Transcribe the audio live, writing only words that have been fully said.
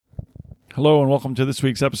Hello and welcome to this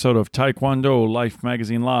week's episode of Taekwondo Life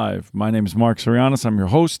Magazine Live. My name is Mark Sorianis. I'm your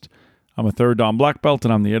host. I'm a third Dan black belt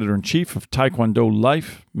and I'm the editor-in-chief of Taekwondo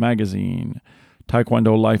Life Magazine.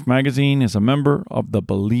 Taekwondo Life Magazine is a member of the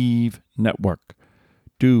Believe Network.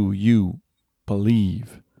 Do you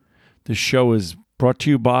believe? This show is brought to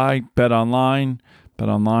you by BetOnline.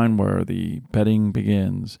 BetOnline, where the betting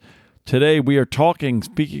begins. Today we are talking,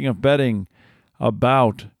 speaking of betting,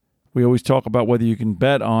 we always talk about whether you can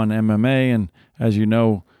bet on MMA, and as you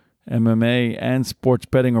know, MMA and sports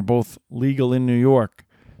betting are both legal in New York,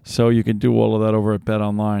 so you can do all of that over at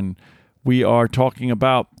BetOnline. We are talking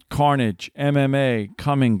about Carnage MMA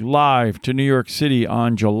coming live to New York City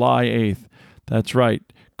on July 8th. That's right,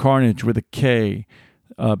 Carnage with a K.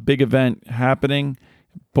 A big event happening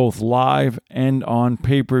both live and on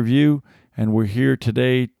pay-per-view, and we're here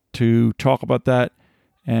today to talk about that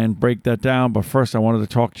and break that down. But first, I wanted to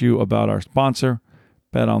talk to you about our sponsor,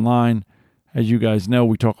 BetOnline. As you guys know,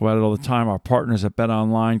 we talk about it all the time. Our partners at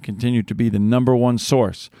BetOnline continue to be the number one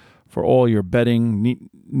source for all your betting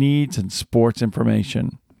needs and sports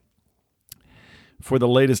information. For the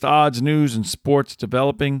latest odds, news, and sports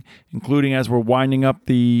developing, including as we're winding up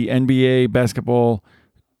the NBA basketball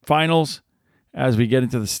finals, as we get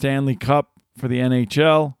into the Stanley Cup for the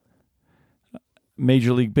NHL,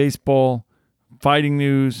 Major League Baseball, fighting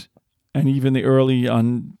news, and even the early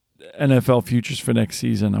on NFL futures for next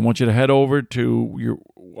season. I want you to head over to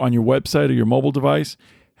on your website or your mobile device,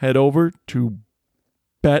 head over to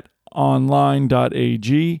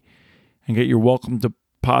betonline.ag and get your welcome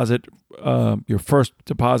deposit, your first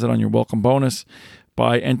deposit on your welcome bonus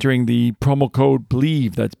by entering the promo code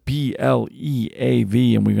BLEAV. That's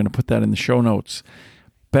BLEAV, and we're going to put that in the show notes.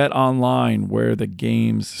 BetOnline, where the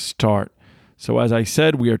games start. So as I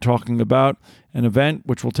said, we are talking about an event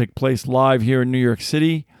which will take place live here in New York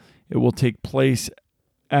City. It will take place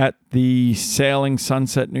at the Sailing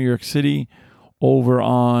Sunset New York City over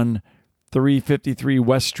on 353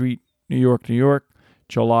 West Street, New York,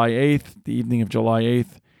 July 8th, the evening of July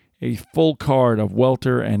 8th. A full card of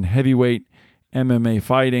welter and heavyweight MMA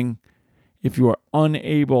fighting. If you are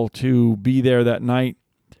unable to be there that night,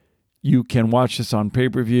 you can watch this on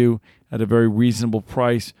pay-per-view at a very reasonable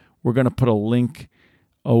price. We're going to put a link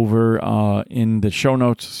over in the show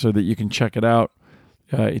notes so that you can check it out.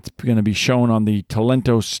 It's going to be shown on the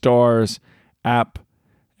Talento Stars app,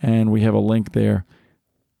 and we have a link there.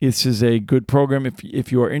 This is a good program.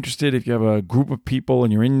 If you are interested, if you have a group of people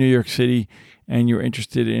and you're in New York City and you're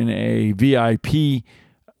interested in a VIP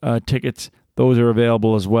tickets, those are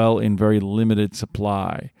available as well in very limited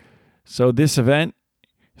supply. So this event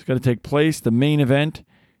is going to take place. The main event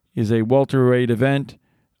is a welterweight event.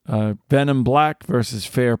 Venom Black versus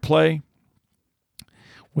Fair Play,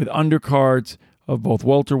 with undercards of both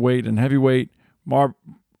welterweight and heavyweight. Robert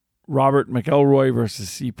McElroy versus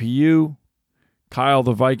CPU, Kyle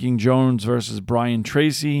the Viking Jones versus Brian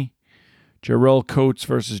Tracy, Jarrell Coates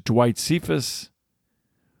versus Dwight Cephas,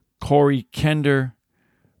 Corey Kender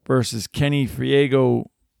versus Kenny Fuego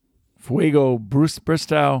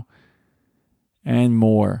Bristow, and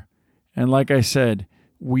more. And like I said,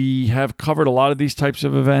 we have covered a lot of these types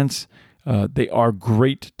of events. They are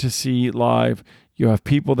great to see live. You have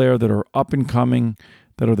people there that are up and coming,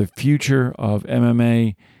 that are the future of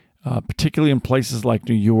MMA, particularly in places like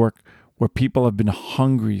New York, where people have been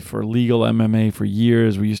hungry for legal MMA for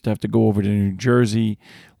years. We used to have to go over to New Jersey,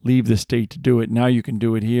 leave the state to do it. Now you can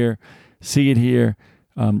do it here, see it here.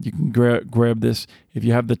 You can grab this. If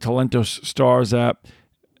you have the Talento Stars app,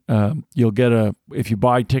 you'll get if you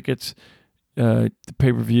buy tickets, the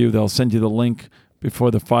pay-per-view, they'll send you the link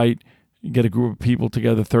before the fight. You get a group of people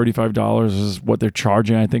together. $35 is what they're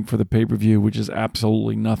charging, I think, for the pay-per-view, which is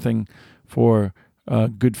absolutely nothing for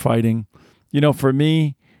good fighting. You know, for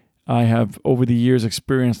me, I have over the years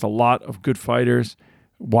experienced a lot of good fighters,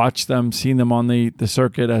 watched them, seen them on the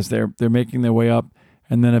circuit as they're making their way up,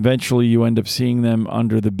 and then eventually you end up seeing them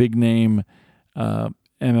under the big name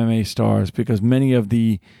MMA stars, because many of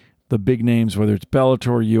the big names, whether it's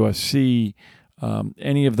Bellator, UFC,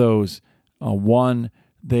 any of those,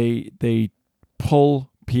 they pull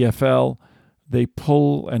PFL, they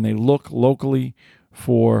pull and they look locally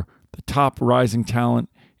for the top rising talent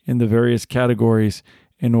in the various categories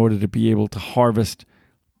in order to be able to harvest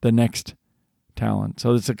the next talent.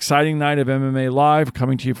 So it's an exciting night of MMA Live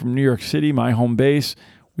coming to you from New York City, my home base.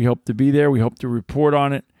 We hope to be there. We hope to report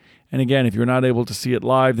on it. And again, if you're not able to see it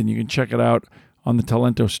live, then you can check it out on the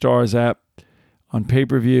Talento Stars app on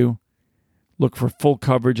pay-per-view. Look for full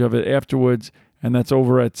coverage of it afterwards, and that's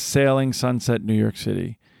over at Sailing Sunset, New York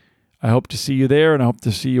City. I hope to see you there, and I hope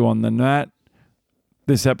to see you on the mat.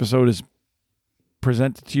 This episode is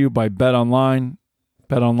presented to you by BetOnline.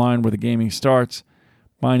 BetOnline, where the gaming starts.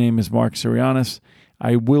 My name is Mark Sirianis.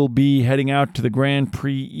 I will be heading out to the Grand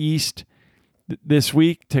Prix East this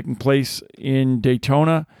week, taking place in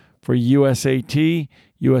Daytona for USAT,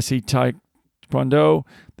 USC Taekwondo.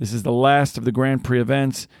 This is the last of the Grand Prix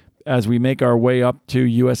events as we make our way up to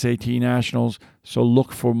USAT Nationals. So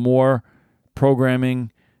look for more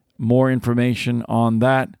programming, more information on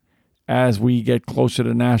that as we get closer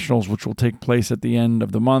to Nationals, which will take place at the end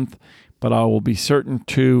of the month. But I will be certain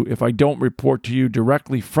to, if I don't report to you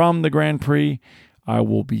directly from the Grand Prix, I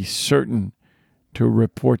will be certain to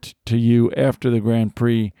report to you after the Grand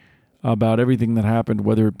Prix about everything that happened,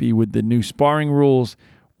 whether it be with the new sparring rules,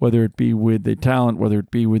 whether it be with the talent, whether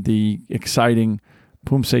it be with the exciting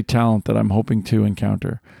Poomsae talent that I'm hoping to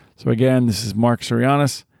encounter. So again, this is Mark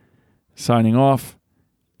Sirianis signing off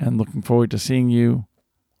and looking forward to seeing you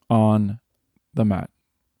on the mat.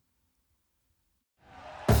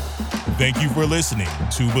 Thank you for listening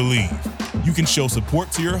to Believe. You can show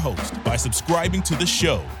support to your host by subscribing to the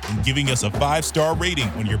show and giving us a 5-star rating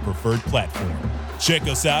on your preferred platform. Check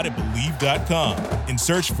us out at Believe.com and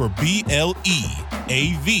search for BLEAV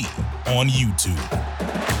on YouTube.